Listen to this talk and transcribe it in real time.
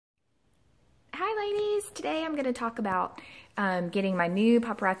Today I'm going to talk about getting my new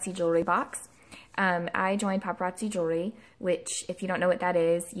Paparazzi Jewelry box. I joined Paparazzi Jewelry, which if you don't know what that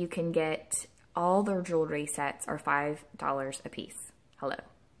is, you can get all their jewelry sets are $5 a piece. Hello,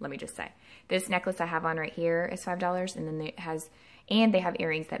 let me just say. This necklace I have on right here is $5, and then they have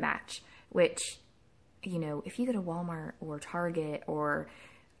earrings that match, which, you know, if you go to Walmart or Target or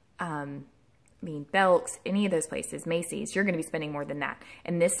Belk's, any of those places, Macy's, you're going to be spending more than that.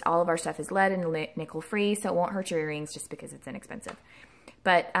 And all of our stuff is lead and nickel free, so it won't hurt your earrings just because it's inexpensive.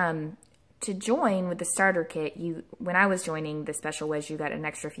 But to join with the starter kit, when I was joining, the special was you got an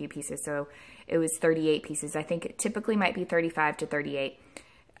extra few pieces, so it was 38 pieces. I think it typically might be 35 to 38,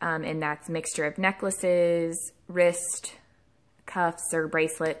 and that's a mixture of necklaces, wrist cuffs or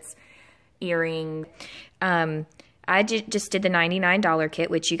bracelets, earring. I just did the $99 kit,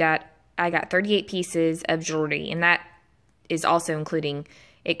 which I got 38 pieces of jewelry, and that is also including,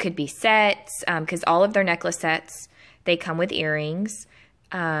 it could be sets, because all of their necklace sets, they come with earrings.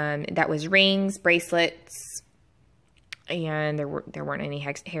 That was rings, bracelets, and there weren't any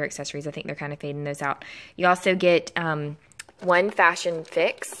hair accessories. I think they're kind of fading those out. You also get one fashion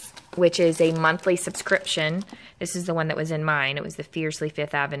fix, which is a monthly subscription. This is the one that was in mine. It was the Fiercely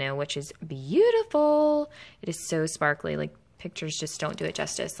Fifth Avenue, which is beautiful. It is so sparkly. Like, pictures just don't do it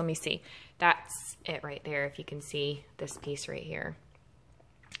justice. Let me see. That's it right there, if you can see this piece right here.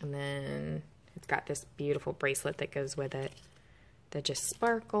 And then it's got this beautiful bracelet that goes with it that just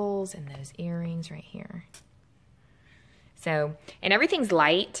sparkles, and those earrings right here. So, and everything's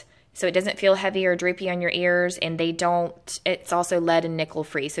light, so it doesn't feel heavy or droopy on your ears, and it's also lead and nickel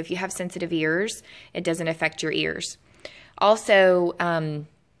free. So if you have sensitive ears, it doesn't affect your ears. Also,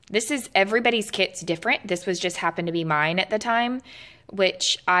 everybody's kit's different. This just happened to be mine at the time,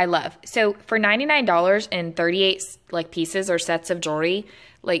 which I love. So for $99 and 38 pieces or sets of jewelry,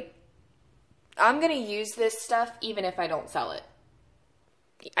 I'm going to use this stuff even if I don't sell it.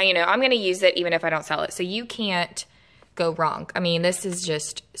 I'm going to use it even if I don't sell it. So you can't go wrong. I mean, this is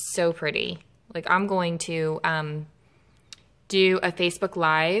just so pretty. I'm going to do a Facebook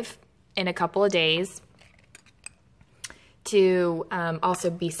Live in a couple of days to also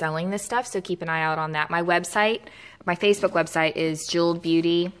be selling this stuff, so keep an eye out on that. My Facebook website is Jeweled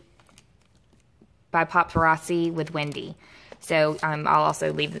Beauty by Paparazzi with Wendy. So I'll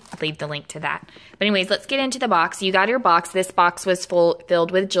also leave the link to that. But anyways, let's get into the box. You got your box. This box was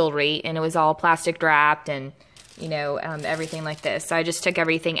filled with jewelry, and it was all plastic wrapped and, everything like this. So I just took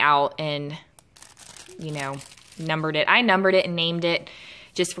everything out and, numbered it. I numbered it and named it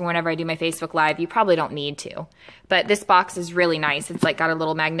just for whenever I do my Facebook Live. You probably don't need to. But this box is really nice. It's got a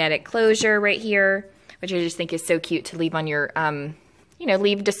little magnetic closure right here, which I just think is so cute to leave on your,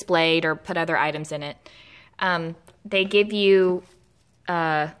 leave displayed or put other items in it. They give you, what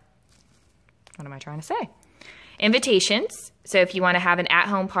am I trying to say? Invitations. So if you want to have an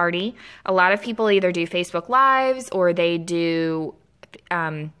at-home party, a lot of people either do Facebook Lives or they do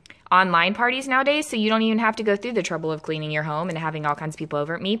online parties nowadays, so you don't even have to go through the trouble of cleaning your home and having all kinds of people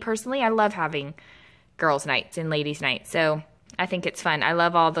over. Me, personally, I love having girls' nights and ladies' nights, so I think it's fun. I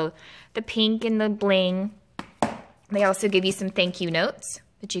love all the pink and the bling. They also give you some thank you notes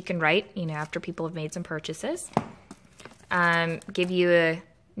that you can write, after people have made some purchases. Give you a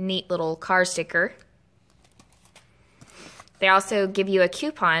neat little car sticker. They also give you a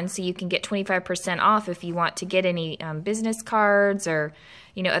coupon so you can get 25% off if you want to get any business cards or,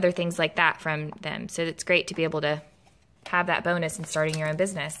 other things like that from them. So it's great to be able to have that bonus in starting your own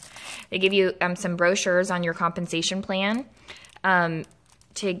business. They give you some brochures on your compensation plan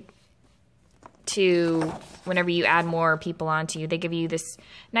to whenever you add more people onto you. They give you this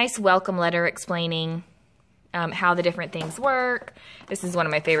nice welcome letter explaining how the different things work. This is one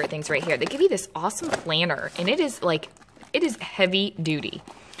of my favorite things right here. They give you this awesome planner, and it is heavy duty.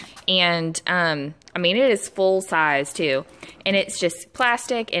 And, it is full size too. And it's just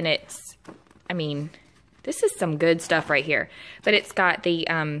plastic, and this is some good stuff right here. But it's got the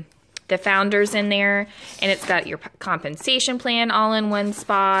founders in there, and it's got your compensation plan all in one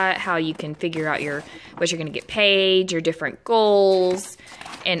spot, how you can figure out what you're going to get paid, your different goals,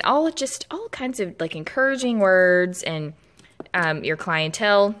 and all kinds of encouraging words, and your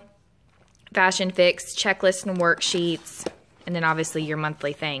clientele, fashion fix, checklist and worksheets, and then obviously your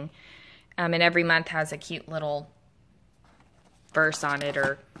monthly thing. And every month has a cute little verse on it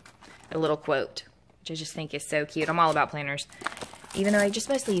or a little quote, which I just think is so cute. I'm all about planners, even though I just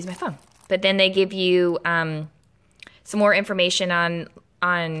mostly use my phone. But then they give you some more information on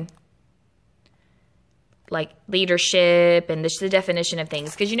leadership and the definition of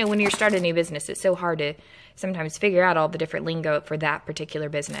things. Because, when you're starting a new business, it's so hard to sometimes figure out all the different lingo for that particular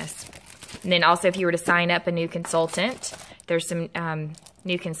business. And then also if you were to sign up a new consultant, there's some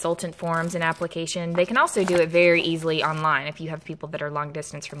new consultant forms and application. They can also do it very easily online if you have people that are long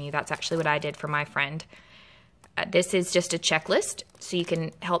distance from you. That's actually what I did for my friend. This is just a checklist, so you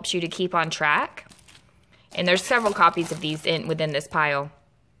can helps you to keep on track. And there's several copies of these within this pile.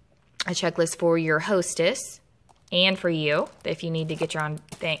 A checklist for your hostess and for you, if you need to get your own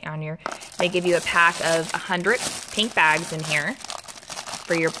thing on your. They give you a pack of 100 pink bags in here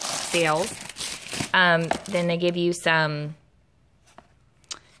for your sales. Then they give you some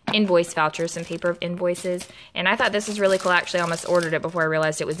invoice vouchers, some paper invoices. And I thought this was really cool. I actually almost ordered it before I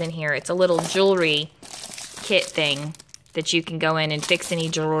realized it was in here. It's a little jewelry kit thing that you can go in and fix any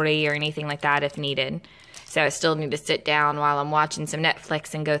jewelry or anything like that if needed. So I still need to sit down while I'm watching some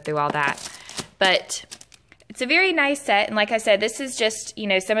Netflix and go through all that. But it's a very nice set. And like I said, this is just, you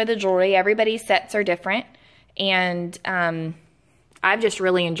know, some of the jewelry. Everybody's sets are different. And I've just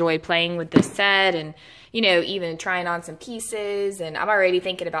really enjoyed playing with this set and, you know, even trying on some pieces. And I'm already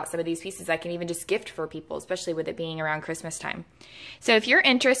thinking about some of these pieces I can even just gift for people, especially with it being around Christmas time. So if you're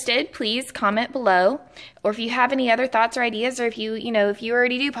interested, please comment below. Or if you have any other thoughts or ideas, or if you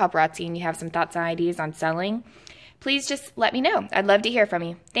already do paparazzi and you have some thoughts and ideas on selling, please just let me know. I'd love to hear from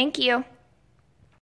you. Thank you.